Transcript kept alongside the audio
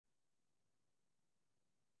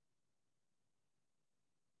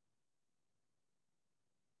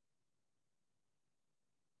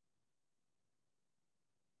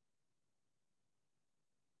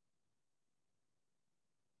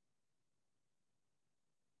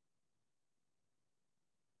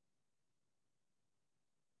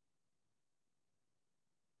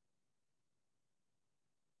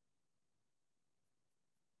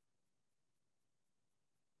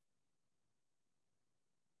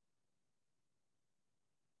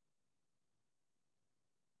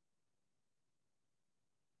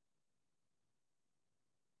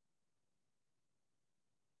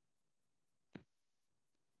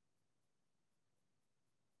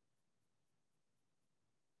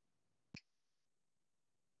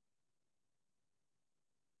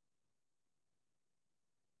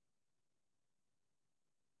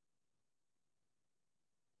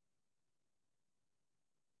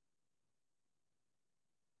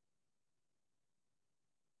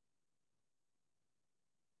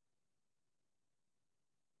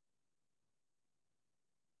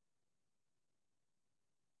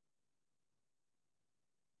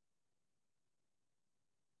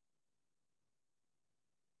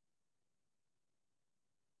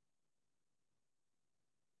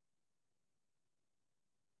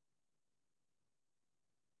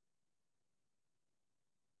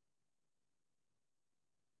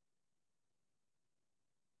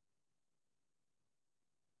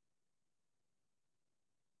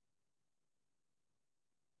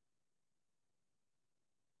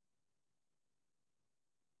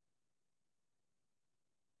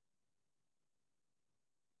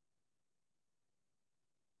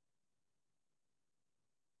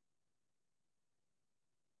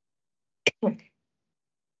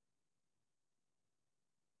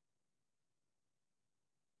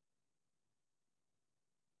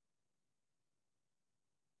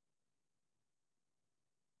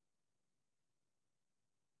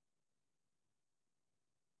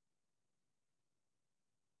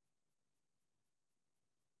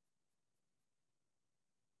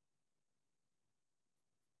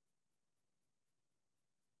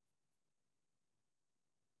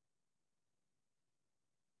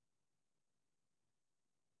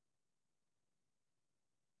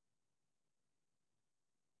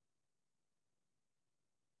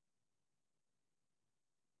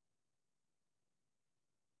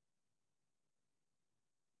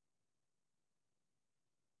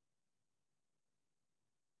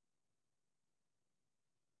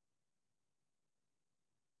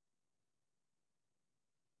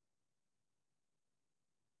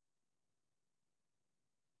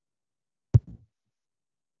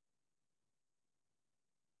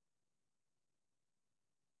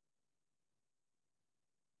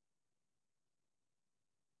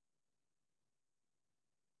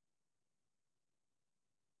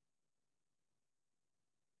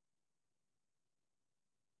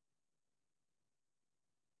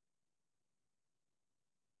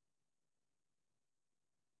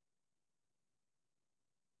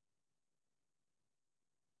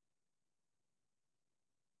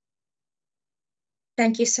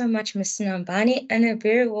Thank you so much, Ms. Nambani, and a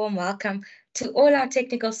very warm welcome to all our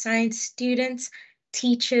technical science students,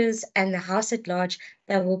 teachers, and the house at large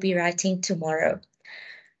that will be writing tomorrow.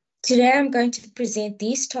 Today, I'm going to present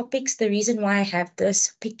these topics. The reason why I have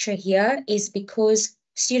this picture here is because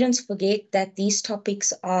students forget that these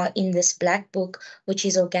topics are in this black book, which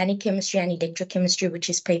is organic chemistry and electrochemistry, which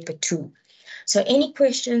is paper 2. So any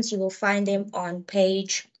questions, you will find them on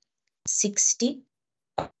page 60.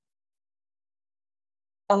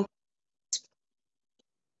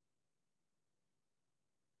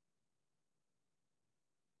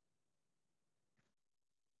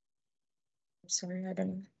 Sorry, I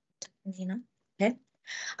don't know. Okay.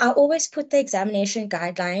 I always put the examination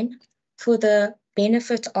guideline for the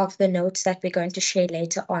benefit of the notes that we're going to share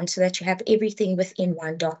later on so that you have everything within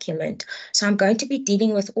one document. So I'm going to be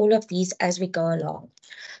dealing with all of these as we go along.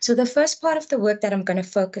 So the first part of the work that I'm going to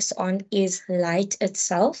focus on is light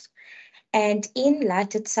itself. And in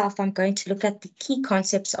light itself, I'm going to look at the key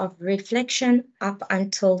concepts of reflection up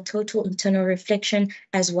until total internal reflection,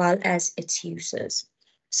 as well as its uses.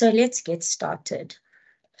 So let's get started.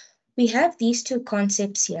 We have these two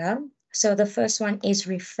concepts here. So the first one is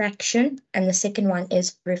refraction, and the second one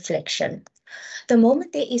is reflection. The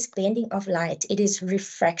moment there is bending of light, it is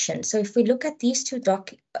refraction. So if we look at these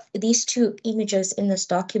two images in this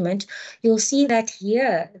document, you'll see that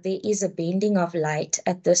here there is a bending of light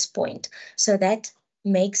at this point. So that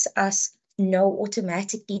makes us know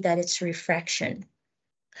automatically that it's refraction.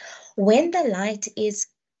 When the light is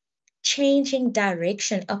changing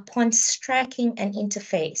direction upon striking an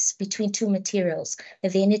interface between two materials,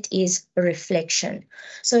 then it is reflection.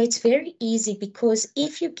 So it's very easy, because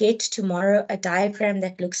if you get tomorrow a diagram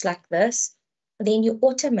that looks like this, then you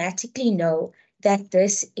automatically know that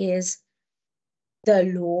this is the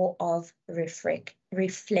law of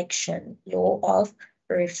reflection, law of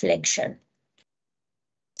reflection.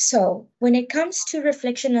 So when it comes to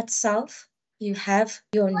reflection itself, you have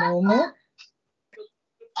your normal.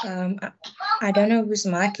 I don't know whose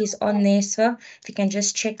mic is on there, so if you can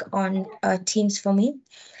just check on Teams for me.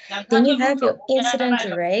 Then you have your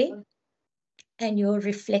incident ray and your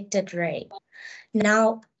reflected ray.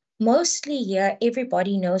 Now, mostly here,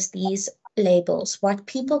 everybody knows these labels. What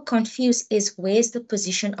people confuse is where's the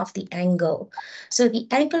position of the angle. So the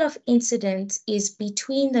angle of incidence is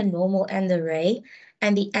between the normal and the ray,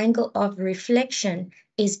 and the angle of reflection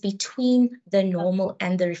is between the normal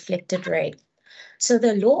and the reflected ray. So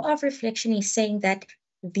the law of reflection is saying that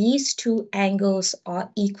these two angles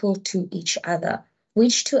are equal to each other.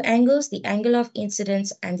 Which two angles? The angle of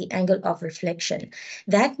incidence and the angle of reflection.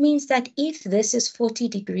 That means that if this is 40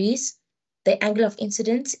 degrees, the angle of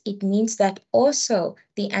incidence, it means that also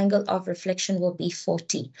the angle of reflection will be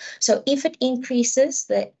 40. So if it increases,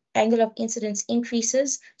 the angle of incidence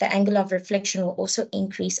increases, the angle of reflection will also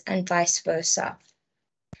increase, and vice versa.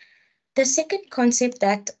 The second concept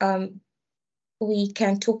that we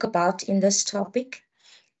can talk about in this topic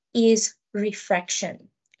is refraction.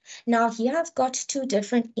 Now here I've got two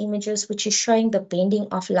different images which is showing the bending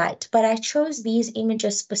of light, but I chose these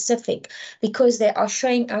images specific because they are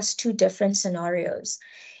showing us two different scenarios.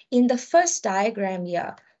 In the first diagram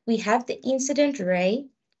here, we have the incident ray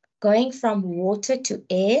going from water to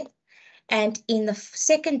air, and in the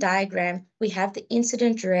second diagram, we have the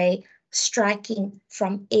incident ray striking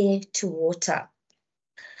from air to water.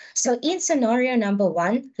 So in scenario number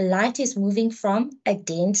 1, light is moving from a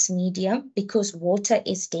dense medium, because water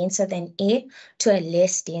is denser than air, to a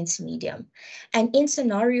less dense medium. And in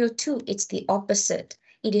scenario 2, it's the opposite.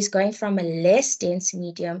 It is going from a less dense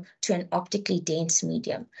medium to an optically dense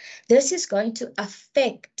medium. This is going to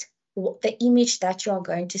affect the image that you are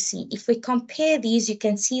going to see. If we compare these, you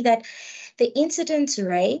can see that the incidence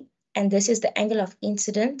ray, and this is the angle of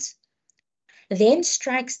incidence, then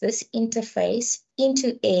strikes this interface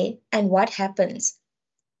into air, and what happens?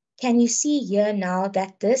 Can you see here now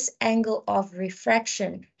that this angle of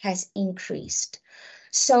refraction has increased?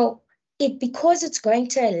 So because it's going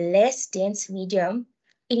to a less dense medium,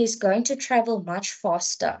 it is going to travel much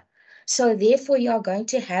faster. So therefore, you are going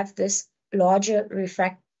to have this larger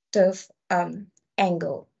refractive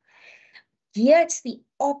angle. Here it's the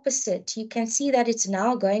opposite. You can see that it's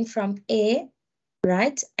now going from air,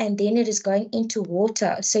 right? And then it is going into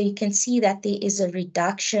water. So you can see that there is a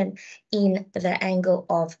reduction in the angle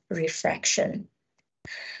of refraction.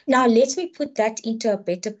 Now, let me put that into a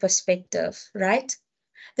better perspective, right?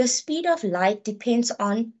 The speed of light depends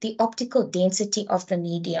on the optical density of the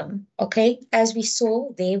medium, okay? As we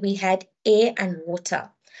saw there, we had air and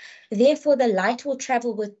water. Therefore, the light will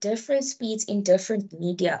travel with different speeds in different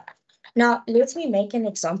media. Now, let me make an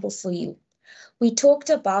example for you. We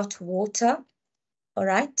talked about water. all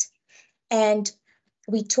right? And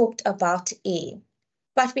we talked about air.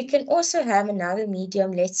 But we can also have another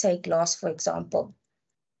medium, let's say glass, for example.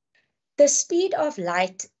 The speed of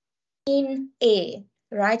light in air,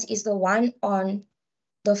 right, is the one on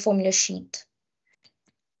the formula sheet,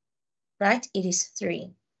 right? It is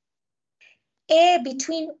 3. Air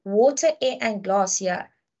between water, air, and glass here,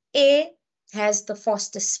 air has the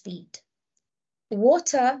fastest speed.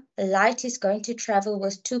 Water, light is going to travel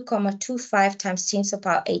with 2.25 times 10 to the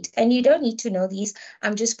power 8. And you don't need to know these.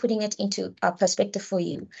 I'm just putting it into a perspective for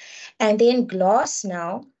you. And then glass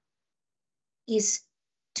now is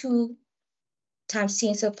 2 times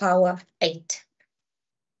 10 to the power 8.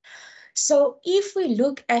 So if we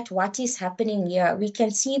look at what is happening here, we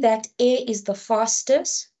can see that air is the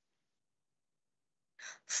fastest,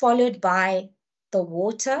 followed by the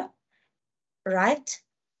water, right?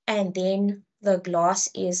 And then the glass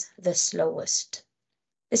is the slowest.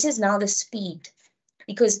 This is now the speed,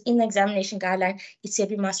 because in the examination guideline, it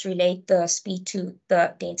said we must relate the speed to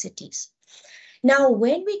the densities. Now,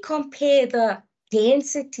 when we compare the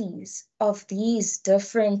densities of these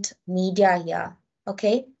different media here,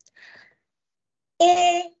 okay,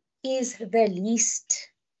 air is the least,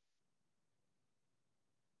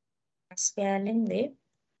 spelling there,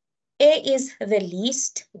 air is the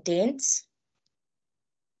least dense,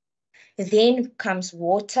 then comes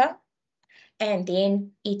water, and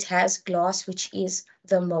then it has glass, which is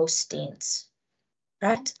the most dense,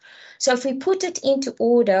 right? So if we put it into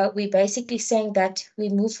order, we're basically saying that we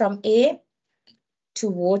move from air to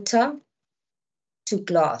water to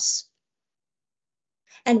glass.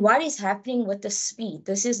 And what is happening with the speed?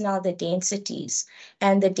 This is now the densities.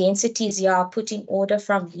 And the densities here are put in order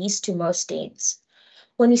from least to most dense.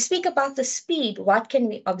 When we speak about the speed, what can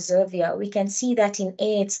we observe here? We can see that in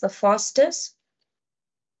air, it's the fastest.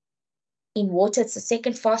 In water, it's the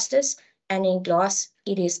second fastest. And in glass,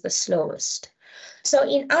 it is the slowest. So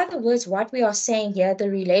in other words, what we are saying here,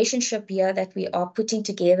 the relationship here that we are putting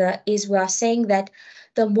together is we are saying that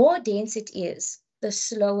the more dense it is, the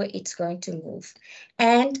slower it's going to move.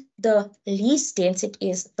 And the least dense it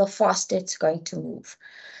is, the faster it's going to move.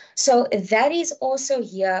 So that is also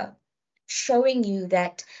here showing you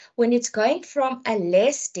that when it's going from a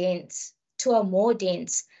less dense to a more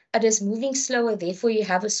dense, it is moving slower, therefore you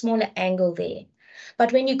have a smaller angle there.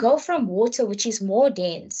 But when you go from water, which is more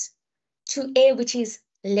dense, to air, which is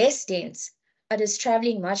less dense, it is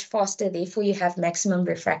traveling much faster, therefore you have maximum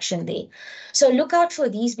refraction there. So look out for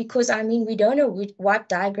these, because I mean, we don't know what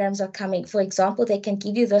diagrams are coming. For example, they can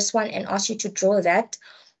give you this one and ask you to draw that,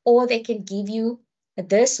 or they can give you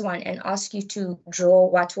this one and ask you to draw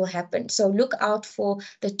what will happen. So look out for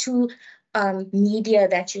the two media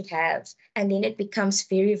that you have, and then it becomes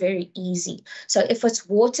very, very easy. So if it's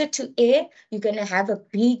water to air, you're going to have a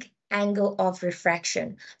big angle of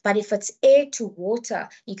refraction. But if it's air to water,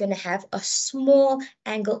 you're going to have a small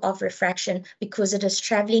angle of refraction because it is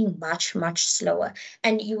traveling much, much slower.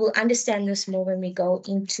 And you will understand this more when we go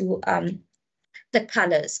into the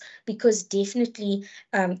colors, because definitely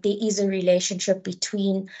there is a relationship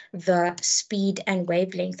between the speed and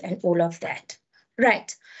wavelength and all of that.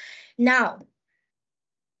 Right. Now,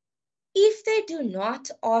 if they do not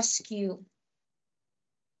ask you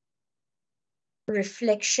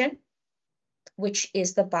reflection, which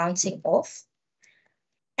is the bouncing off,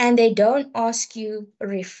 and they don't ask you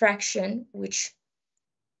refraction, which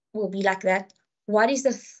will be like that, what is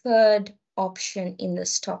the third option in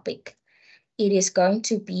this topic? It is going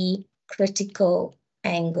to be critical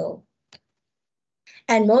angle.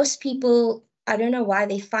 And most people, I don't know why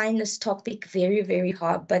they find this topic very, very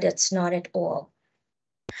hard, but it's not at all.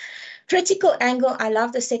 Critical angle, I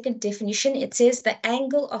love the second definition. It says the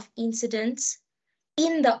angle of incidence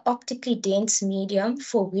in the optically dense medium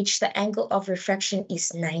for which the angle of refraction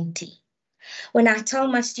is 90. When I tell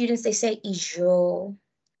my students, they say, Ijo.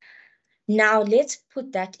 Now let's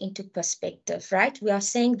put that into perspective, right? We are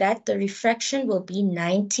saying that the refraction will be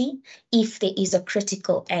 90 if there is a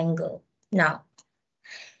critical angle. Now,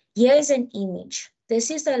 here's an image. This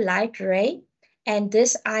is a light ray, and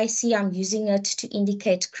this IC, I'm using it to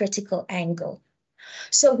indicate critical angle.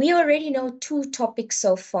 So we already know two topics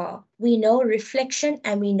so far. We know reflection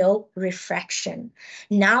and we know refraction.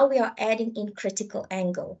 Now we are adding in critical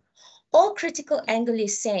angle. All critical angle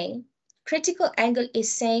is saying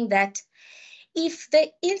that if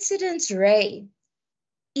the incidence ray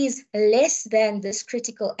is less than this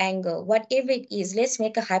critical angle, whatever it is, let's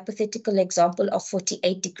make a hypothetical example of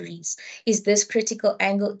 48 degrees. Is this critical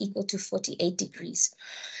angle equal to 48 degrees?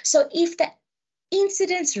 So if the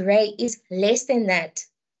incidence ray is less than that,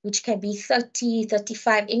 which can be 30,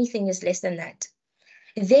 35, anything is less than that,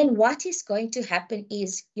 then what is going to happen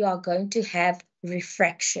is you are going to have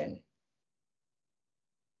refraction.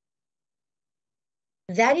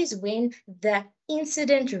 That is when the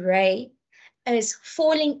incident ray is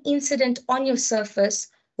falling incident on your surface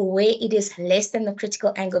where it is less than the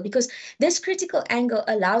critical angle, because this critical angle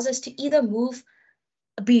allows us to either move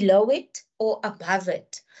below it or above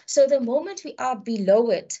it. So the moment we are below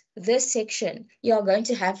it, this section, you are going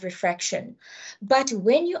to have refraction. But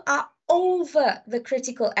when you are over the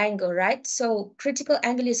critical angle, right? So critical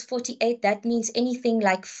angle is 48. That means anything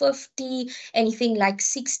like 50, anything like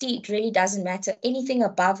 60, it really doesn't matter. Anything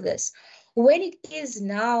above this. When it is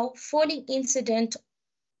now falling incident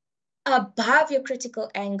above your critical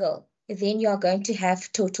angle, then you are going to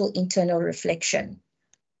have total internal reflection.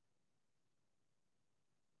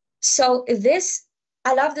 So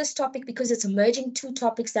I love this topic because it's merging two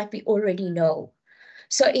topics that we already know.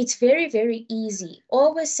 So it's very, very easy.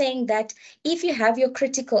 All we're saying that if you have your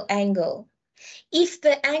critical angle, if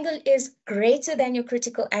the angle is greater than your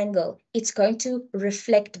critical angle, it's going to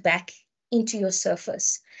reflect back into your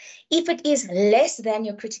surface. If it is less than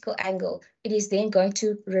your critical angle, it is then going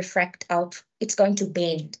to refract out. It's going to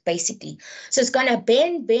bend, basically. So it's going to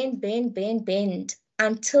bend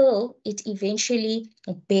until it eventually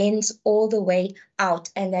bends all the way out,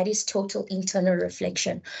 and that is total internal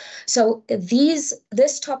reflection. So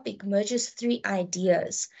this topic merges three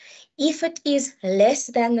ideas. If it is less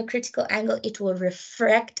than the critical angle, it will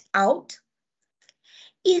refract out.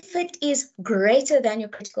 If it is greater than your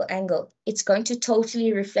critical angle, it's going to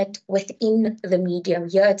totally reflect within the medium.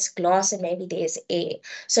 Here it's glass and maybe there's air.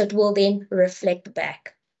 So it will then reflect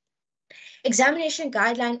back. Examination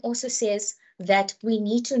guideline also says that we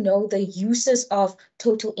need to know the uses of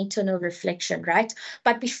total internal reflection, right?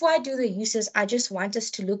 But before I do the uses, I just want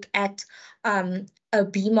us to look at a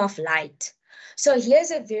beam of light. So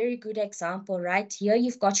here's a very good example, right? Here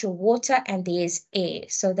you've got your water and there's air.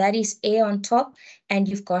 So that is air on top and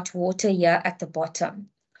you've got water here at the bottom.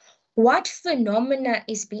 What phenomena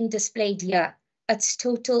is being displayed here? It's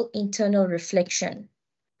total internal reflection.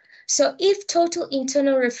 So if total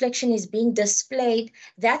internal reflection is being displayed,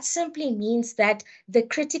 that simply means that the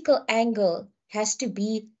critical angle has to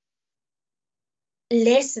be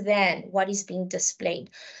less than what is being displayed.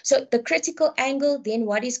 So the critical angle, then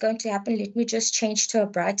what is going to happen? Let me just change to a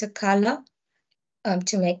brighter color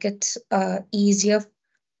to make it easier for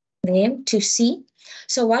them to see.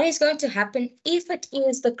 So what is going to happen if it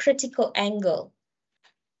is the critical angle?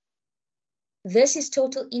 This is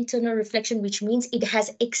total internal reflection, which means it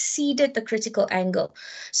has exceeded the critical angle.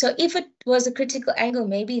 So if it was a critical angle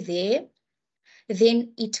maybe there,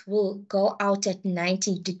 then it will go out at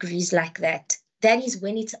 90 degrees like that. That is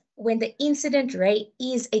when the incident ray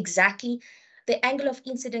is exactly, the angle of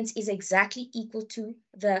incidence is exactly equal to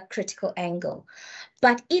the critical angle.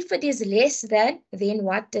 But if it is less than, then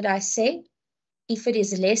what did I say? If it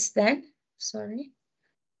is less than,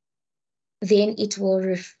 then it will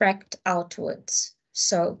refract outwards.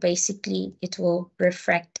 So basically it will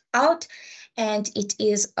refract out and it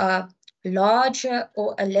is a larger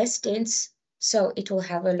or a less dense, so it will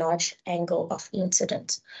have a large angle of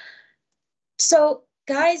incidence. So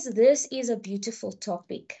guys, this is a beautiful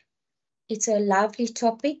topic. It's a lovely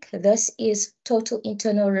topic. This is total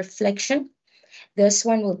internal reflection. This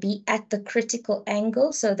one will be at the critical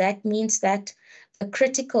angle. So that means that the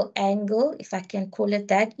critical angle, if I can call it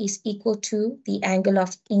that, is equal to the angle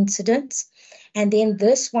of incidence. And then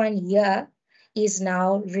this one here is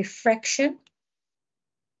now refraction.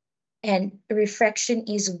 And refraction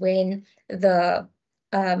is when the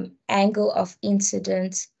angle of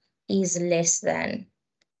incidence is less than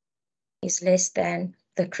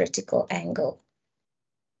the critical angle.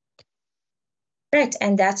 Right,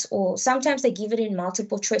 and that's all. Sometimes they give it in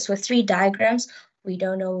multiple choice with 3 diagrams. We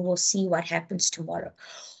don't know, we'll see what happens tomorrow.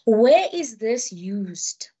 Where is this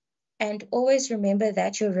used? And always remember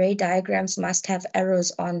that your ray diagrams must have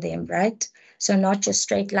arrows on them, right? So not just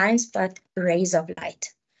straight lines, but rays of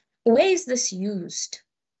light. Where is this used?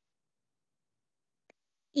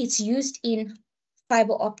 It's used in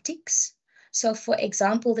fiber optics. So for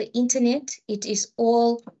example, the internet, it is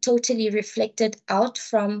all totally reflected out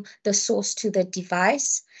from the source to the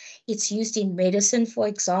device. It's used in medicine, for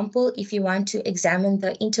example. If you want to examine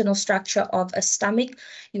the internal structure of a stomach,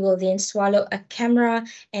 you will then swallow a camera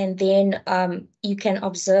and then you can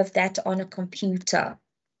observe that on a computer.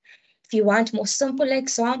 If you want more simple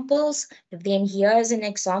examples, then here's an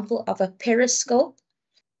example of a periscope.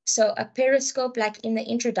 So a periscope, like in the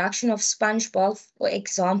introduction of SpongeBob, for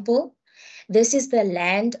example, this is the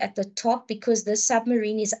land at the top because this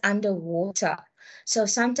submarine is underwater. So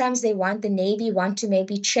sometimes they want, the Navy want to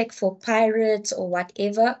maybe check for pirates or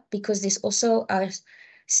whatever, because there's also a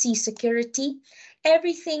sea security.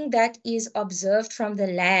 Everything that is observed from the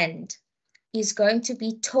land is going to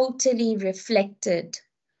be totally reflected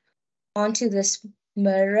onto this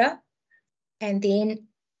mirror, and then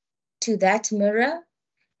to that mirror,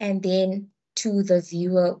 and then to the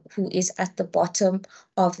viewer who is at the bottom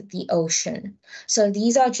of the ocean. So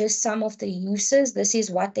these are just some of the uses. This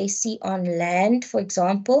is what they see on land, for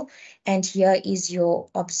example, and here is your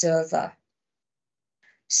observer.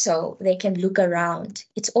 So they can look around.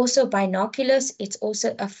 It's also binoculars. It's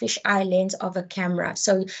also a fisheye lens of a camera.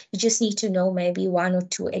 So you just need to know maybe 1 or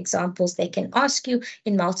 2 examples they can ask you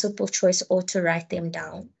in multiple choice or to write them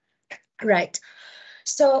down. Right.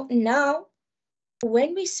 So now,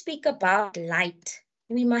 when we speak about light,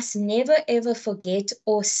 we must never ever forget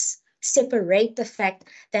or separate the fact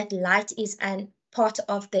that light is a part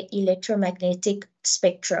of the electromagnetic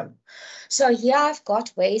spectrum. So here I've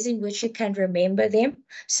got ways in which you can remember them.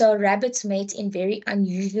 So rabbits mate in very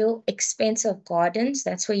unusual, expensive gardens.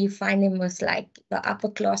 That's where you find them with like the upper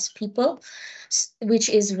class people, which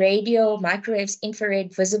is radio, microwaves,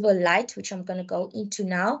 infrared, visible light, which I'm going to go into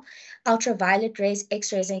now, ultraviolet rays,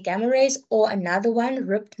 X-rays, and gamma rays, or another one,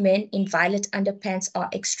 ripped men in violet underpants are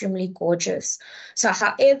extremely gorgeous. So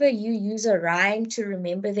however you use a rhyme to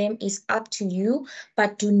remember them is up to you,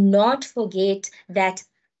 but do not forget that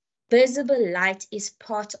visible light is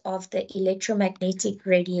part of the electromagnetic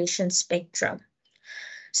radiation spectrum.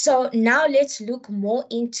 So now let's look more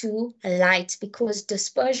into light, because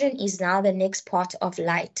dispersion is now the next part of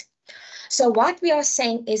light. So what we are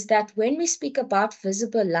saying is that when we speak about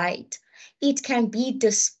visible light, it can be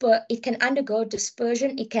it can undergo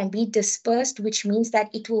dispersion, it can be dispersed, which means that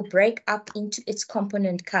it will break up into its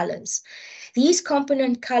component colors. These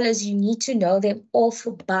component colors, you need to know them all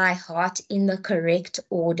by heart in the correct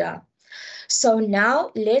order. So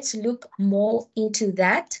now let's look more into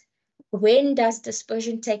that. When does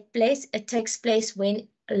dispersion take place? It takes place when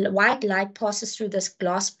white light passes through this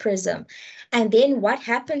glass prism. And then what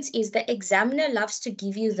happens is the examiner loves to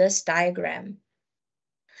give you this diagram.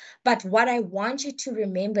 But what I want you to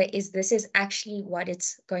remember is this is actually what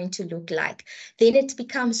it's going to look like. Then it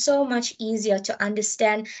becomes so much easier to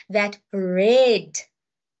understand that red,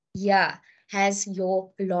 yeah, has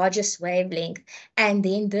your largest wavelength, and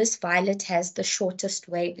then this violet has the shortest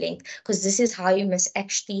wavelength, because this is how you must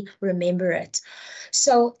actually remember it.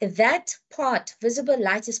 So that part, visible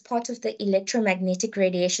light, is part of the electromagnetic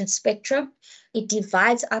radiation spectrum. It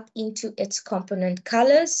divides up into its component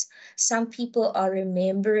colors. Some people are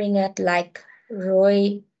remembering it like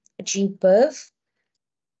Roy G. Biv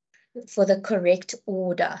for the correct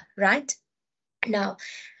order, right? Now,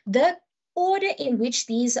 the order in which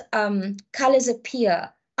these colors appear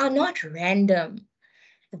are not random.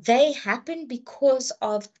 They happen because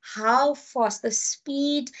of how fast, the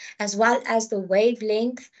speed, as well as the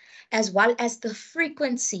wavelength, as well as the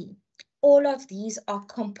frequency. All of these are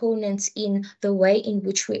components in the way in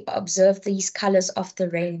which we observe these colors of the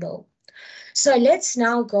rainbow. So let's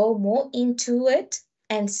now go more into it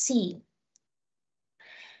and see.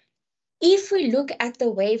 If we look at the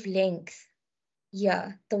wavelength,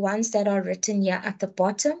 yeah, the ones that are written here at the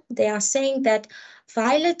bottom, they are saying that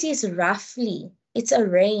violet is roughly, it's a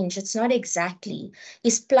range, it's not exactly,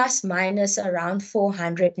 is plus minus around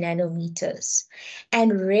 400 nanometers.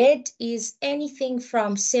 And red is anything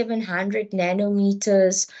from 700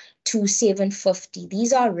 nanometers to 750.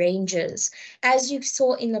 These are ranges. As you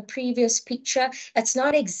saw in the previous picture, it's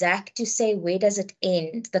not exact to say where does it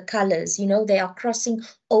end, the colors, you know, they are crossing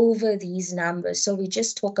over these numbers. So we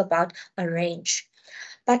just talk about a range.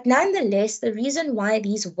 But nonetheless, the reason why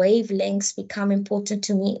these wavelengths become important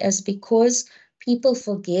to me is because people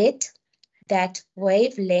forget that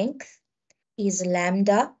wavelength is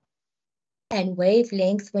lambda, and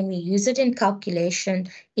wavelength, when we use it in calculation,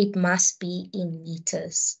 it must be in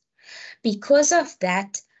meters. Because of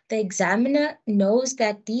that, the examiner knows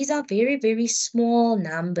that these are very, very small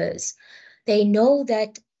numbers. They know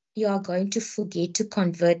that you are going to forget to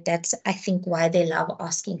convert. That's, I think, why they love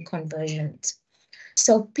asking conversions.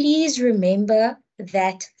 So please remember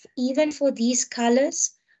that even for these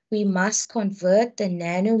colors, we must convert the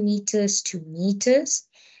nanometers to meters.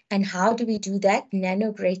 And how do we do that?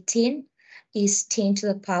 Nanograde 10 is 10 to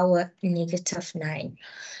the power negative 9.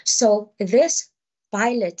 So this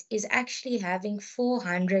violet is actually having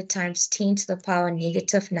 400 times 10 to the power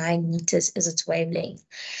negative 9 meters as its wavelength.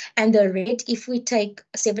 And the red, if we take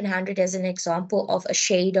 700 as an example of a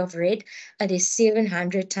shade of red, it is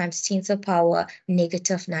 700 times 10 to the power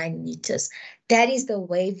negative 9 meters. That is the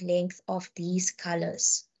wavelength of these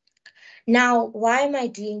colors. Now, why am I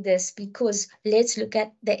doing this? Because let's look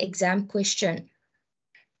at the exam question.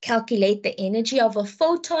 Calculate the energy of a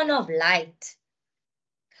photon of light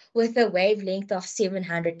with a wavelength of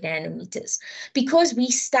 700 nanometers. Because we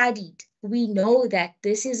studied, we know that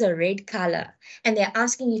this is a red color, and they're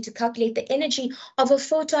asking you to calculate the energy of a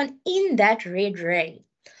photon in that red ray.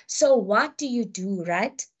 So what do you do,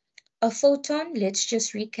 right? A photon, let's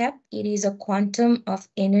just recap, it is a quantum of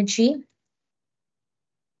energy,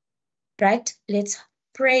 right? Let's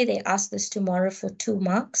pray they ask this tomorrow for 2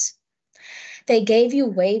 marks. They gave you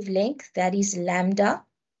wavelength, that is lambda,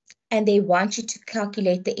 and they want you to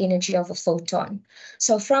calculate the energy of a photon.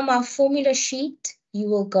 So from our formula sheet, you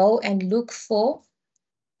will go and look for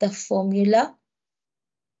the formula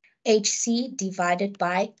hc divided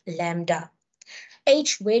by lambda.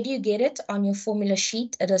 H, where do you get it on your formula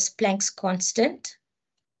sheet? It is Planck's constant,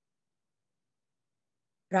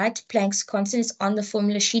 right? Planck's constant is on the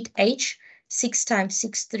formula sheet. H, 6 times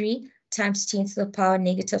 6.3 times 10 to the power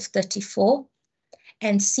negative 34.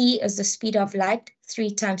 And c is the speed of light,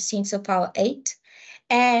 3 times 10 to the power 8.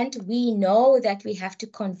 And we know that we have to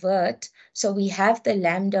convert. So we have the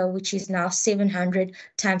lambda, which is now 700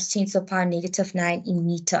 times 10 to the power negative 9 in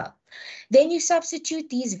meter. Then you substitute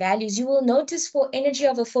these values. You will notice for energy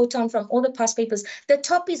of a photon from all the past papers, the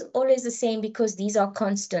top is always the same because these are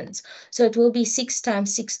constants. So it will be 6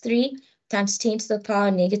 times 6.3 times 10 to the power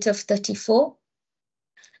negative 34.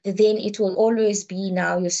 Then it will always be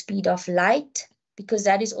now your speed of light, because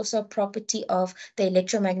that is also a property of the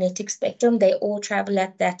electromagnetic spectrum. They all travel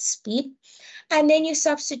at that speed. And then you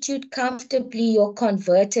substitute comfortably your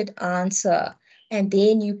converted answer. And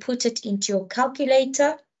then you put it into your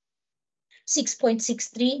calculator.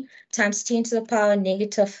 6.63 times 10 to the power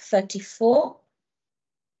negative 34.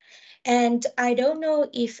 And I don't know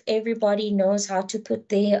if everybody knows how to put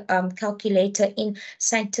their calculator in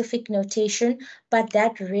scientific notation, but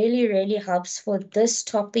that really, really helps for this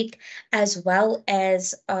topic as well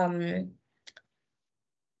as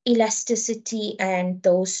elasticity and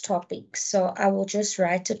those topics. So I will just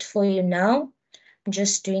write it for you now. I'm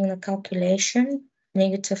just doing the calculation.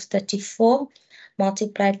 Negative 34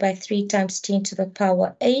 multiplied by 3 times 10 to the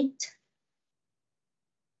power 8,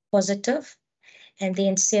 positive, and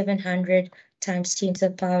then 700 times 10 to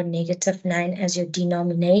the power negative 9 as your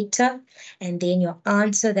denominator. And then your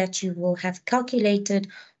answer that you will have calculated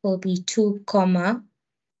will be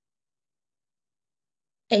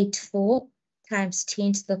 2,84 times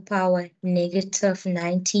 10 to the power negative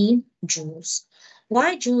 19 joules.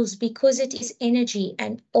 Why joules? Because it is energy,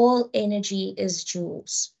 and all energy is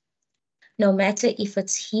joules. No matter if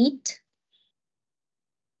it's heat,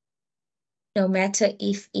 no matter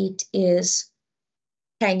if it is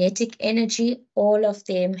kinetic energy, all of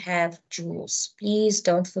them have joules. Please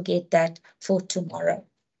don't forget that for tomorrow.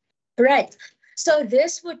 Right. So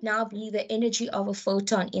this would now be the energy of a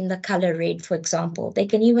photon in the color red, for example. They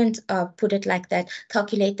can even put it like that,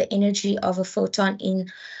 calculate the energy of a photon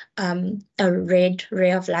in a red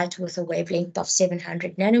ray of light with a wavelength of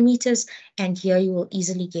 700 nanometers. And here you will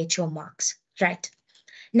easily get your marks. Right.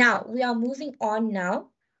 Now, we are moving on now.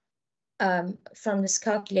 From this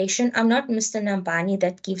calculation. I'm not Mr. Nambani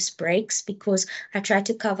that gives breaks because I try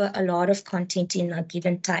to cover a lot of content in a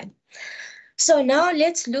given time. So now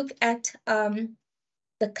let's look at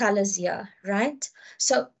the colors here, right?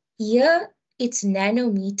 So here it's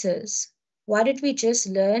nanometers. What did we just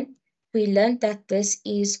learn? We learned that this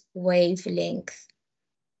is wavelength.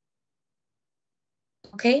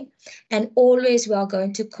 Okay, and always we are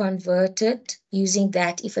going to convert it using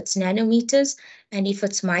that. If it's nanometers and if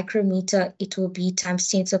it's micrometer, it will be times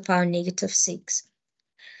 10 to the power negative 6.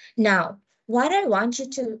 Now, what I want you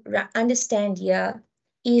to understand here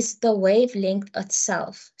is the wavelength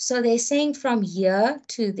itself. So they're saying from here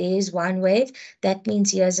to there's one wave, that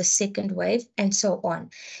means here's a second wave, and so on.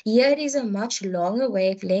 Here it is a much longer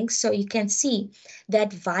wavelength, so you can see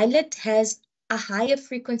that violet has a higher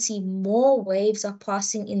frequency, more waves are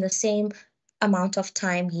passing in the same amount of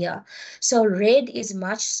time here. So red is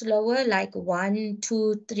much slower, like 1,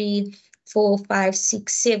 2, 3, 4, 5,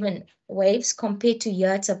 6, 7 waves, compared to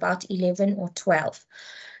here it's about 11 or 12.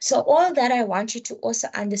 So all that I want you to also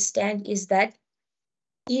understand is that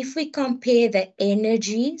if we compare the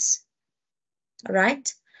energies, right,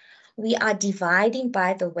 we are dividing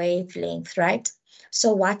by the wavelength, right?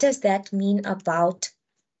 So what does that mean about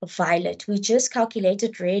violet? We just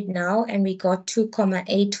calculated red now and we got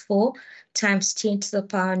 2,84 times 10 to the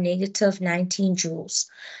power negative 19 joules.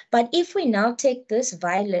 But if we now take this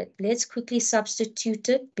violet, let's quickly substitute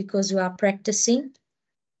it because we are practicing.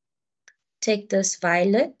 Take this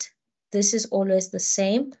violet. This is always the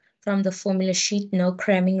same. from the formula sheet, no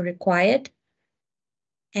cramming required.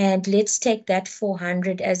 And let's take that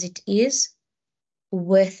 400 as it is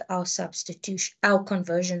with our substitution, our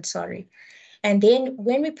conversion, sorry. And then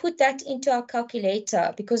when we put that into our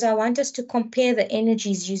calculator, because I want us to compare the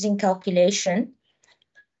energies using calculation,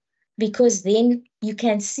 because then you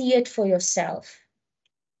can see it for yourself.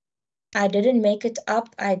 I didn't make it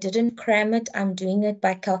up. I didn't cram it. I'm doing it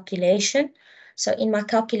by calculation. So in my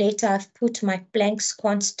calculator, I've put my Planck's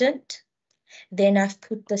constant. Then I've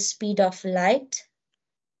put the speed of light.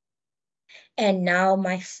 And now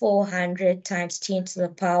my 400 times 10 to the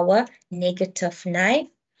power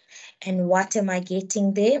 -9. And what am I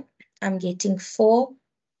getting there? I'm getting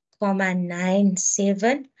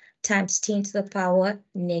 4,97 times 10 to the power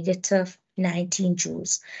 -19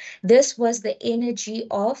 joules. This was the energy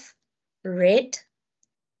of red,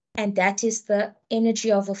 and that is the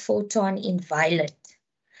energy of a photon in violet.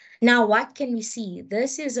 Now, what can we see?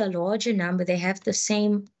 This is a larger number. They have the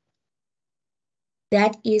same.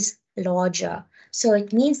 That is larger. So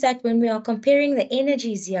it means that when we are comparing the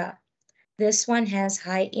energies here, this one has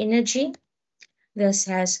high energy, this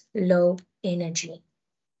has low energy.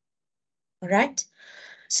 All right.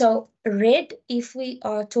 So red, if we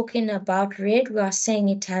are talking about red, we are saying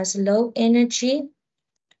it has low energy.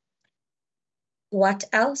 What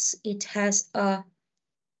else? It has a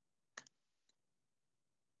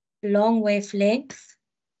long wavelength.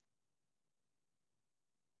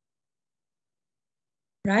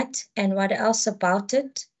 Right? And what else about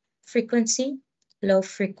it? Frequency, low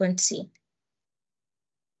frequency.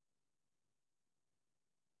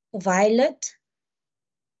 Violet,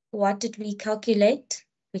 what did we calculate?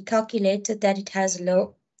 We calculated that it has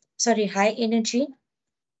high energy.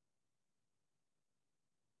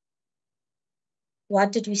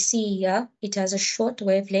 What did we see here? It has a short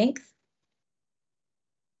wavelength.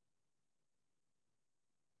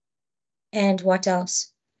 And what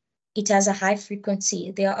else? It has a high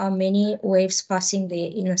frequency. There are many waves passing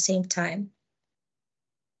there in the same time.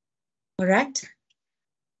 All right.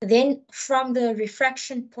 Then from the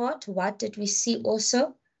refraction part, what did we see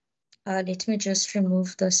also? Let me just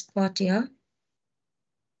remove this part here.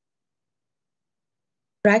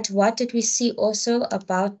 Right, what did we see also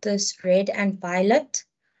about this red and violet?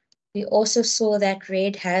 We also saw that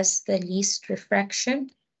red has the least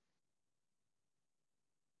refraction.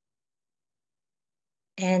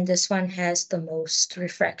 And this one has the most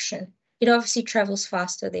refraction. It obviously travels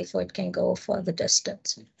faster, therefore it can go for the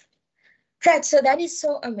distance. Right, so that is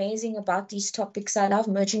so amazing about these topics. I love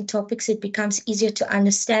merging topics. It becomes easier to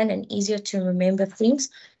understand and easier to remember things.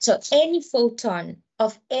 So any photon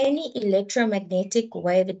of any electromagnetic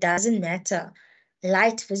wave, it doesn't matter.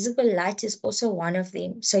 Light, visible light is also one of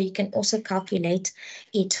them. So you can also calculate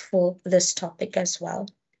it for this topic as well.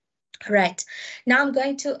 Right, now I'm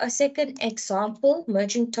going to a second example,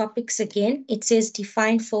 merging topics again. It says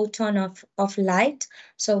define photon of light.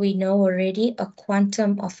 So we know already a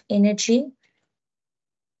quantum of energy.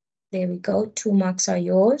 There we go, 2 marks are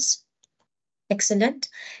yours. Excellent.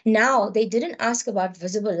 Now, they didn't ask about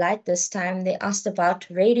visible light this time. They asked about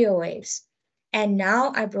radio waves. And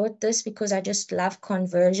now I brought this because I just love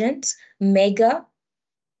conversions. Mega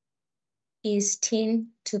is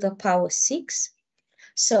 10 to the power 6.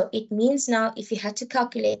 So it means now if you had to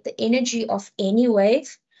calculate the energy of any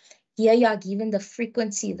wave, here you are given the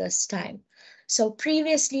frequency this time. So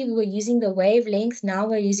previously we were using the wavelength, now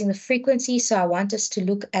we're using the frequency. So I want us to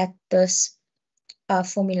look at this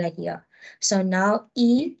formula here. So now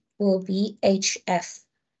E will be HF.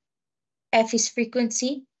 F is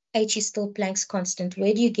frequency, H is still Planck's constant.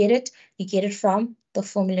 Where do you get it? You get it from the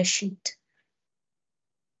formula sheet.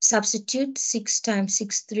 Substitute 6 times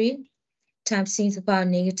 6,3 times 10 to the power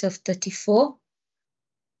 -34,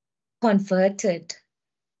 converted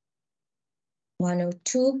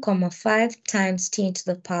 102,5 times 10 to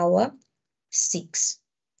the power 6.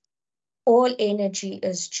 All energy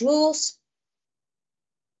is joules.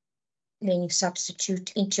 Then you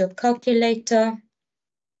substitute into your calculator.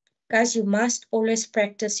 Guys, you must always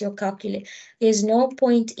practice your calculator. There's no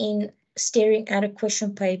point in staring at a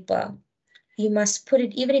question paper. You must put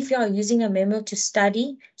it, even if you are using a memo to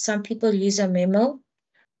study, some people use a memo.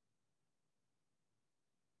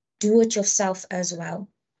 Do it yourself as well.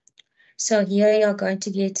 So here you're going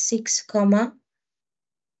to get 6,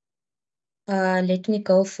 let me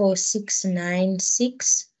go for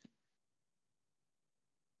 696.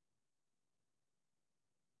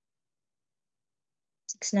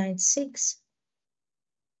 696.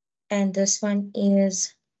 And this one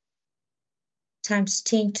is times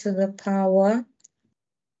 10 to the power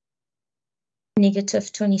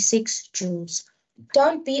 -26 joules.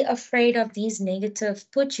 don't be afraid of these negative.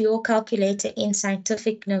 Put your calculator in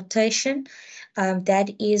scientific notation. That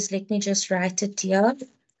is, let me just write it here.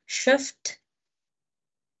 Shift,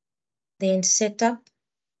 then setup,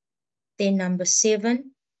 then number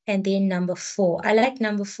 7, and then number 4. I like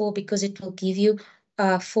number 4 because it will give you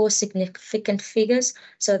 4 significant figures,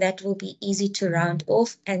 so that will be easy to round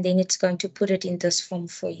off, and then it's going to put it in this form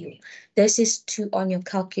for you. This is 2 on your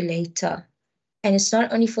calculator. And it's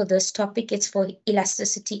not only for this topic, it's for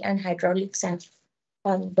elasticity and hydraulics and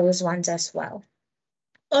those ones as well.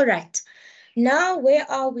 All right. Now, where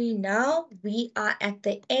are we now? We are at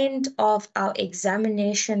the end of our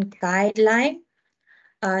examination guideline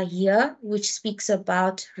here, which speaks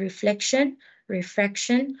about reflection,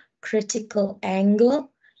 refraction, critical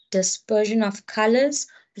angle, dispersion of colors.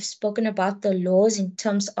 We've spoken about the laws in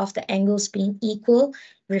terms of the angles being equal.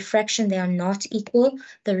 Refraction, they are not equal.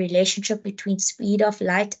 The relationship between speed of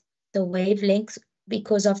light, the wavelength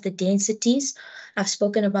because of the densities. I've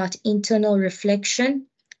spoken about internal reflection,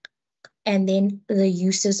 and then the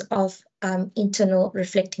uses of internal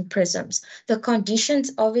reflecting prisms. The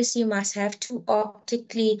conditions, obviously, you must have 2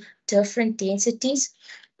 optically different densities.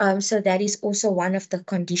 So that is also one of the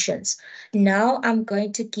conditions. Now I'm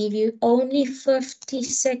going to give you only 50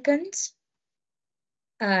 seconds.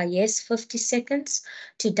 Yes, 50 seconds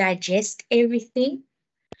to digest everything.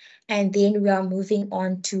 And then we are moving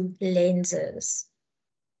on to lenses.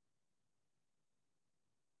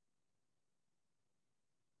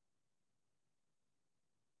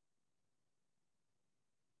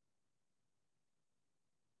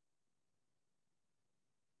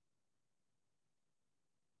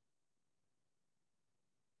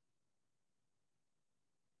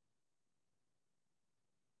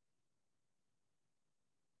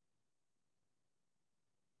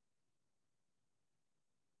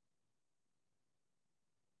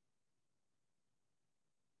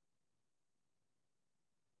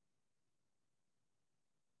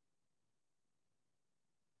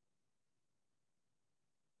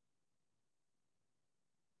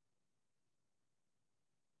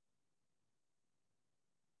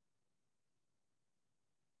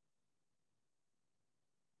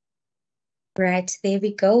 Right, there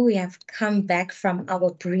we go. We have come back from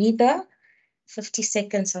our breather, 50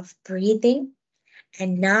 seconds of breathing.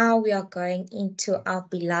 And now we are going into our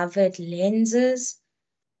beloved lenses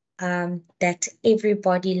that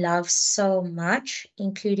everybody loves so much,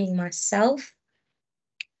 including myself.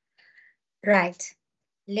 Right,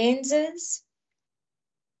 lenses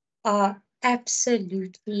are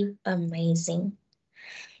absolutely amazing.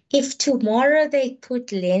 If tomorrow they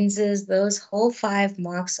put lenses, those whole 5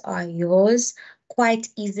 marks are yours, quite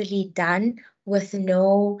easily done with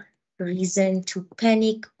no reason to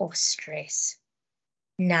panic or stress.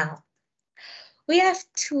 Now, we have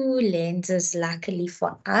 2 lenses, luckily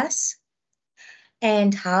for us.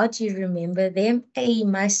 And how do you remember them? Hey,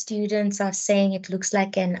 my students are saying it looks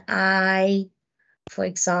like an eye. For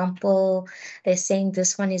example, they're saying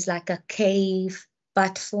this one is like a cave.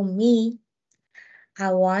 But for me,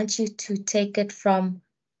 I want you to take it from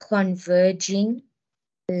converging.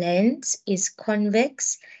 Lens is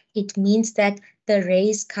convex. It means that the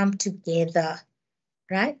rays come together,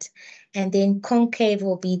 right? And then concave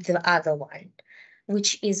will be the other one,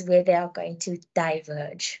 which is where they are going to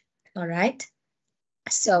diverge, all right?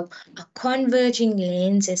 So a converging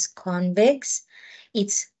lens is convex.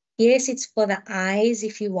 Yes, it's for the eyes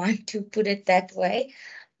if you want to put it that way,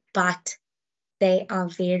 but they are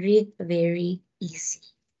very, very easy.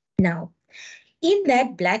 Now, in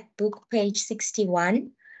that black book, page 61,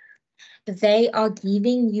 they are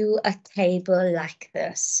giving you a table like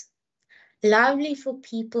this. Lovely for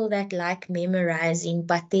people that like memorizing,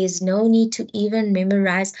 but there's no need to even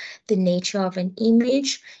memorize the nature of an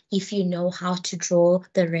image if you know how to draw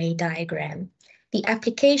the ray diagram. The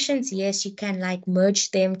applications, yes, you can like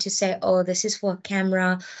merge them to say, oh, this is for a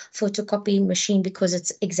camera, photocopy machine, because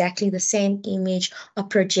it's exactly the same image. A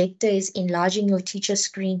projector is enlarging your teacher's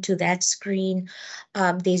screen to that screen.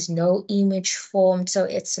 There's no image formed, so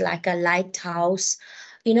it's like a lighthouse.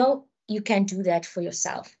 You know, you can do that for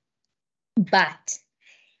yourself. But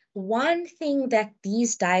one thing that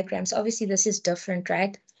these diagrams, obviously this is different,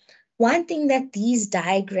 right? One thing that these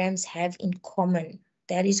diagrams have in common,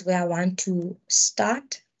 that is where I want to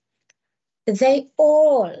start. They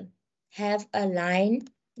all have a line.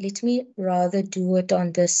 Let me rather do it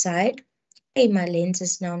on this side. Hey, my lens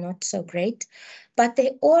is now not so great, but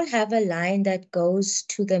they all have a line that goes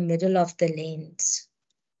to the middle of the lens,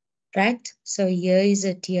 right? So here is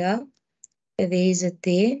it here, there is it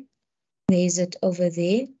there, there's it over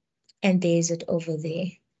there, and there's it over there,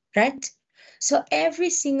 right? So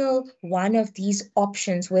every single one of these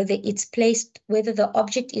options, whether it's placed, whether the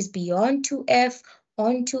object is beyond 2F,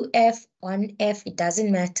 on 2F, on F, it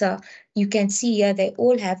doesn't matter. You can see here, they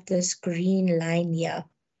all have this green line here.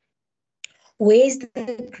 Where's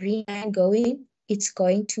the green line going? It's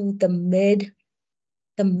going to the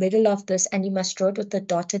middle of this, and you must draw it with the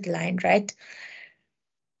dotted line, right?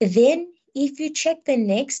 Then if you check the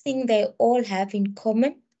next thing they all have in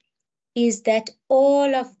common is that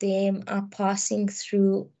all of them are passing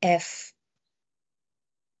through F.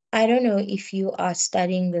 I don't know if you are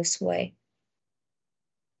studying this way.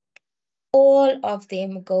 All of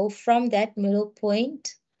them go from that middle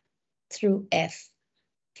point through F.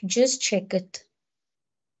 Just check it.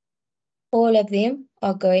 All of them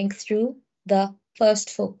are going through the first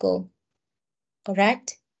focal. All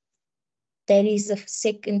right? That is the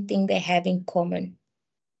second thing they have in common.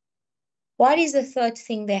 What is the third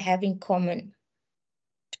thing they have in common?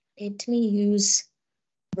 Let me use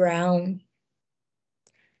brown.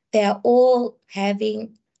 They are all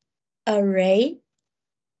having a ray,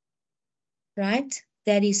 right?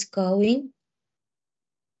 That is going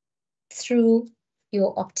through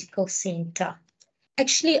your optical center.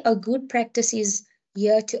 Actually, a good practice is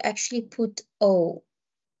here to actually put O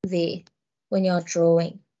there when you're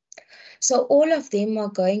drawing. So all of them are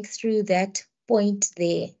going through that point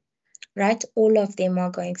there, right? All of them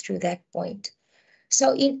are going through that point.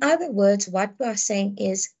 So in other words, what we're saying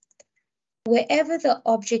is wherever the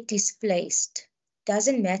object is placed,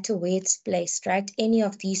 doesn't matter where it's placed, right? Any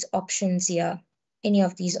of these options here, any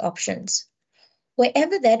of these options.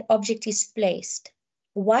 Wherever that object is placed,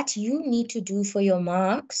 what you need to do for your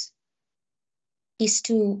marks is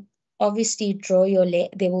to obviously draw your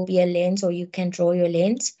there will be a lens, or you can draw your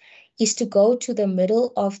lens, is to go to the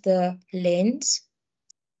middle of the lens,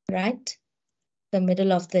 right? The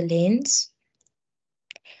middle of the lens.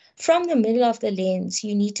 From the middle of the lens,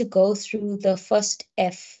 you need to go through the first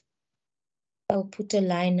F. I'll put a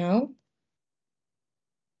line now.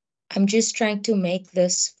 I'm just trying to make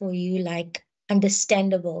this for you like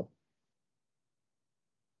understandable.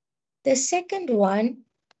 The second one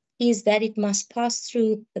is that it must pass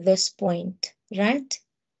through this point, right?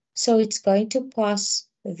 So it's going to pass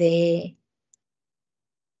there.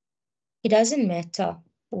 It doesn't matter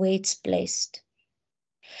where it's placed.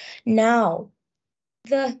 Now,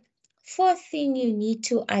 the fourth thing you need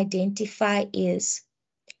to identify is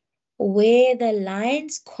where the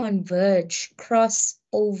lines converge, cross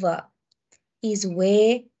over, is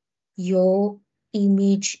where your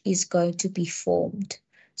image is going to be formed.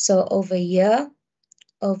 So over here,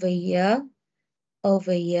 over here,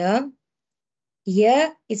 over here.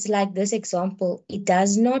 Here it's like this example. It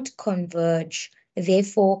does not converge.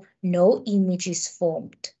 Therefore, no image is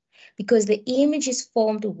formed because the image is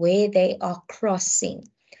formed where they are crossing.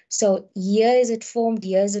 So here is it formed,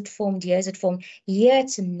 here is it formed, here is it formed. Here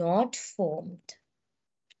it's not formed,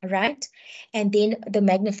 right? And then the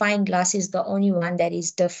magnifying glass is the only one that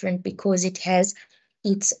is different because it has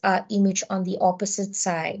its image on the opposite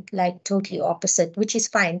side, like totally opposite, which is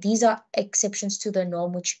fine. These are exceptions to the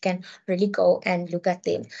norm, which you can really go and look at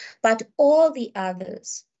them. But all the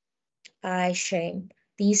others, I shame.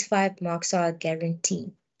 These 5 marks are a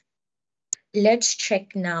guarantee. Let's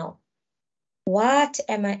check now. What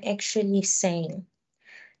am I actually saying?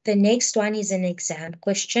 The next one is an exam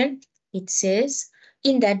question. It says,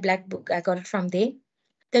 in that black book, I got it from there.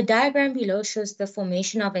 The diagram below shows the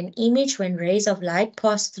formation of an image when rays of light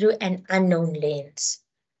pass through an unknown lens.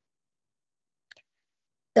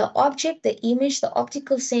 The object, the image, the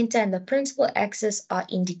optical center, and the principal axis are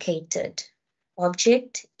indicated.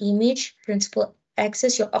 Object, image, principal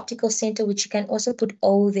axis, your optical center, which you can also put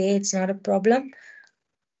O there, it's not a problem,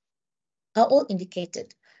 are all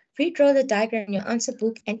indicated. Redraw the diagram in your answer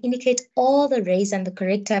book and indicate all the rays and the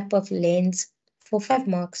correct type of lens for 5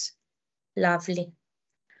 marks. Lovely.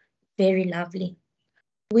 Very lovely.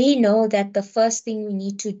 We know that the first thing we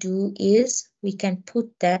need to do is we can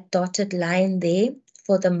put that dotted line there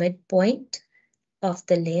for the midpoint of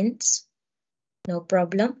the lens. No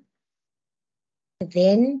problem.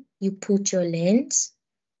 Then you put your lens.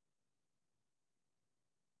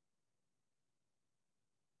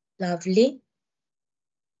 Lovely.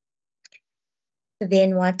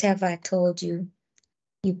 Then what have I told you?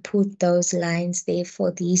 You put those lines there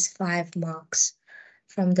for these 5 marks.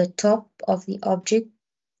 From the top of the object,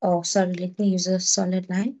 oh, sorry, let me use a solid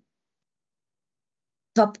line.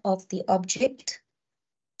 Top of the object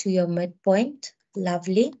to your midpoint.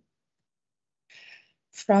 Lovely.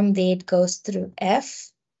 From there, it goes through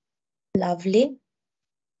F. Lovely.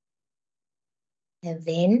 And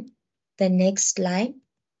then the next line,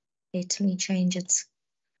 let me change it.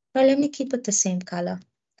 Now let me keep it the same color.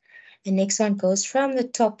 The next one goes from the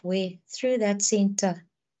top way through that center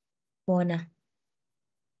corner.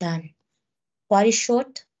 Done. What is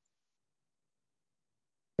short?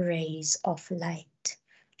 Rays of light.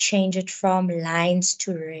 Change it from lines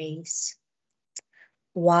to rays.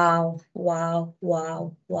 Wow, wow,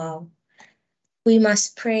 wow, wow. We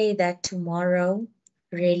must pray that tomorrow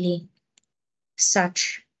really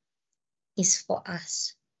such is for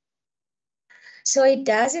us. So it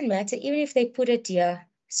doesn't matter, even if they put it here,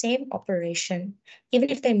 same operation. Even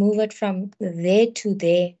if they move it from there to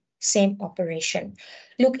there, same operation.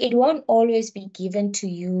 Look, it won't always be given to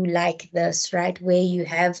you like this, right? Where you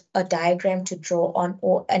have a diagram to draw on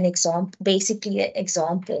or an example, basically an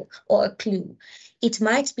example or a clue. It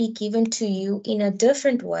might be given to you in a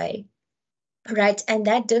different way, right? And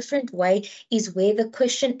that different way is where the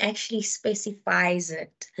question actually specifies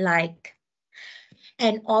it, like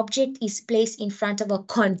an object is placed in front of a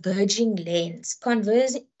converging lens.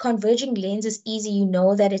 Converging lens is easy. You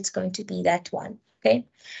know that it's going to be that one, okay?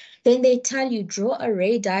 Then they tell you, draw a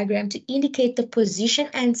ray diagram to indicate the position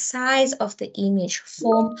and size of the image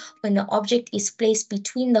formed when the object is placed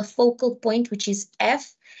between the focal point, which is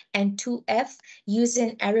F, and 2F. Use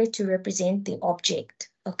an arrow to represent the object,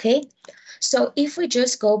 okay? So if we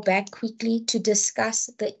just go back quickly to discuss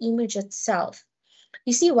the image itself,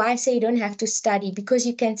 you see why I say you don't have to study, because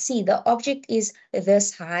you can see the object is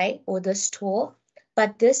this high or this tall,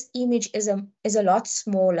 but this image is a lot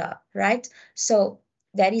smaller, right? So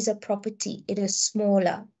that is a property. It is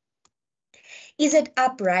smaller. Is it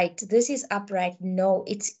upright? This is upright. No,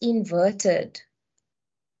 it's inverted.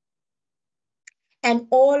 And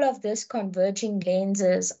all of these converging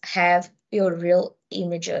lenses have your real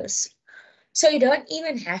images. So you don't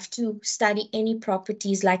even have to study any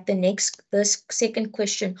properties like this second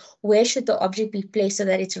question, where should the object be placed so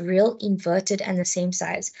that it's real, inverted, and the same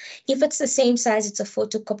size? If it's the same size, it's a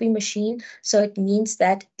photocopy machine. So it means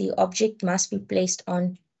that the object must be placed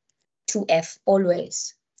on 2F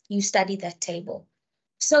always. You study that table.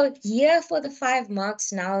 So here for the 5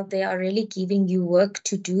 marks now, they are really giving you work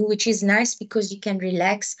to do, which is nice because you can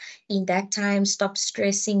relax in that time, stop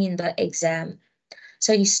stressing in the exam.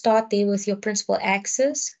 So you start there with your principal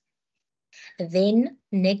axis. Then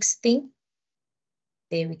next thing,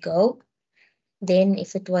 there we go. Then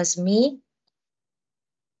if it was me,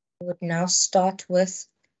 I would now start with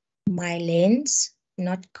my lens.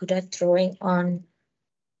 Not good at drawing on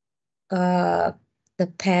the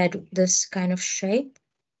pad, this kind of shape,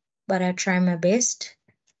 but I try my best.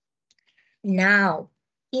 Now,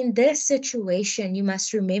 in this situation, you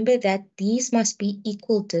must remember that these must be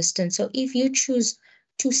equal distance. So if you choose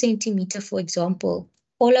 2 centimeter, for example,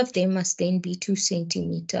 all of them must then be 2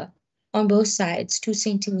 centimeter on both sides, 2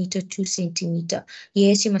 centimeter, 2 centimeter.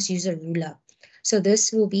 Yes, you must use a ruler. So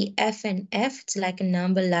this will be F and F. It's like a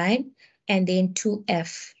number line, and then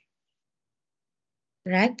 2F,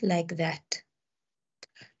 right? Like that.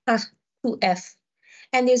 2F.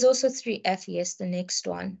 And there's also 3F. Yes, the next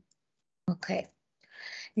one. Okay.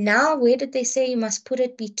 Now, where did they say you must put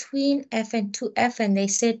it between F and 2F? And they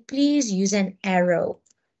said, please use an arrow.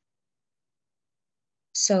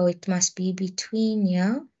 So it must be between,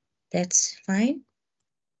 yeah, that's fine.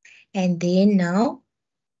 And then now,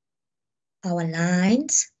 our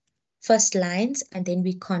lines, first lines, and then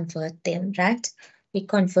we convert them, right? We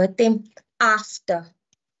convert them after.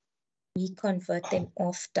 We convert them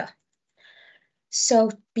after.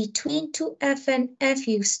 So between 2F and F,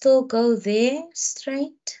 you still go there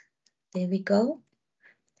straight. There we go.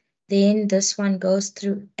 Then this one goes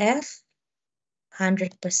through F,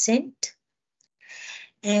 100%.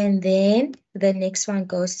 And then the next one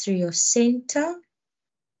goes through your center.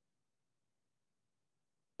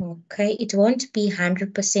 Okay, it won't be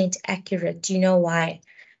 100% accurate. Do you know why?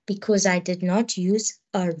 Because I did not use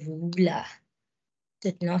a ruler.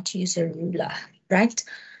 Did not use a ruler, right?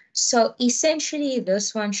 So essentially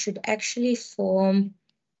this one should actually form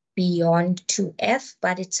beyond 2F,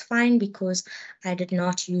 but it's fine because I did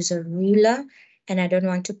not use a ruler and I don't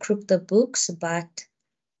want to crook the books, but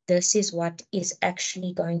this is what is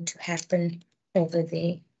actually going to happen over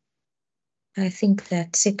there. I think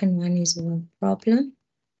that second one is no problem.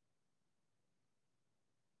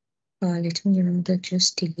 Let me rather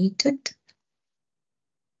just delete it.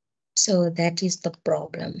 So that is the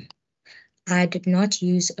problem. I did not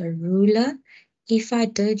use a ruler. If I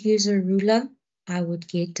did use a ruler, I would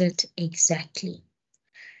get it exactly.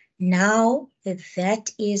 Now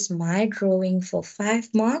that is my drawing for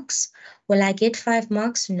 5 marks. Will I get 5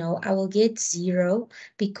 marks? No, I will get 0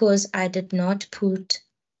 because I did not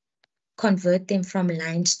convert them from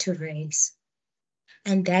lines to rays.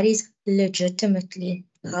 And that is legitimately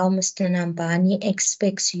how Mr. Nambani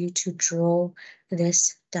expects you to draw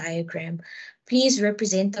this diagram. Please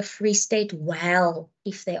represent the Free State well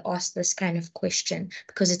if they ask this kind of question,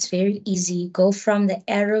 because it's very easy. Go from the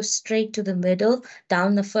arrow straight to the middle,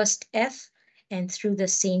 down the first F, and through the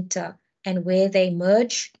center. And where they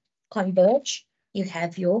merge, converge, you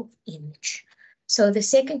have your image. So the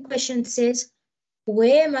second question says,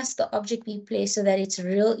 where must the object be placed so that it's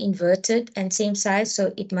real inverted and same size?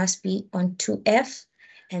 So it must be on 2F,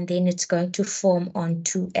 and then it's going to form on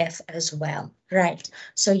 2F as well. Right.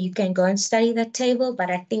 So you can go and study that table, but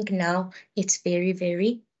I think now it's very,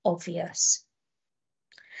 very obvious.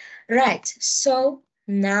 Right. So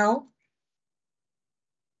now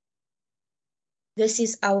this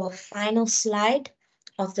is our final slide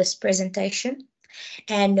of this presentation.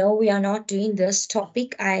 And no, we are not doing this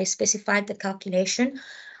topic. I specified the calculation,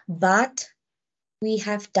 but we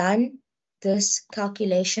have done this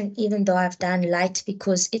calculation, even though I've done light,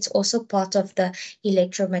 because it's also part of the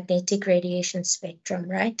electromagnetic radiation spectrum,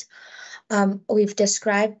 right? We've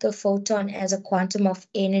described the photon as a quantum of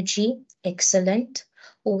energy. Excellent.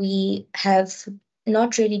 We have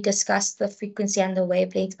not really discussed the frequency and the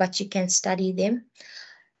wavelength, but you can study them.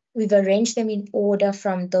 We've arranged them in order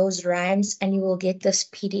from those rhymes, and you will get this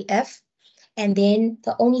PDF. And then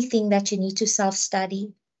the only thing that you need to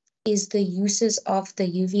self-study is the uses of the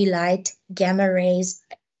UV light, gamma rays,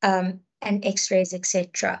 and X-rays,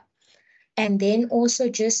 etc. And then also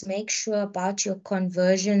just make sure about your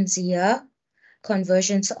conversions here,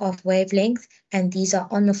 conversions of wavelength, and these are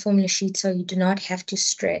on the formula sheet, so you do not have to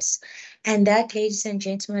stress. And that, ladies and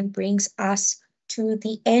gentlemen, brings us to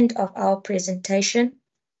the end of our presentation,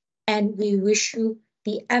 and we wish you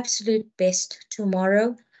the absolute best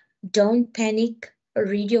tomorrow. Don't panic,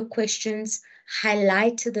 read your questions,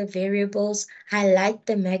 highlight the variables, highlight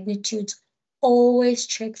the magnitudes. Always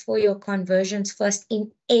check for your conversions first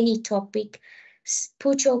in any topic.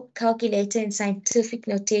 Put your calculator in scientific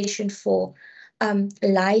notation for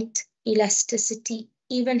light, elasticity,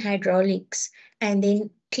 even hydraulics, and then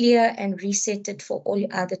clear and reset it for all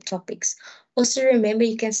your other topics. Also remember,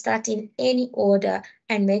 you can start in any order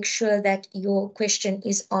and make sure that your question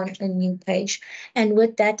is on a new page. And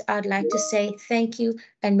with that, I'd like to say thank you,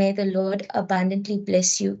 and may the Lord abundantly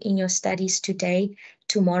bless you in your studies today,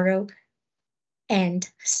 tomorrow, and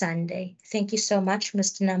Sunday. Thank you so much,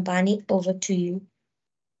 Mr. Nambani. Over to you.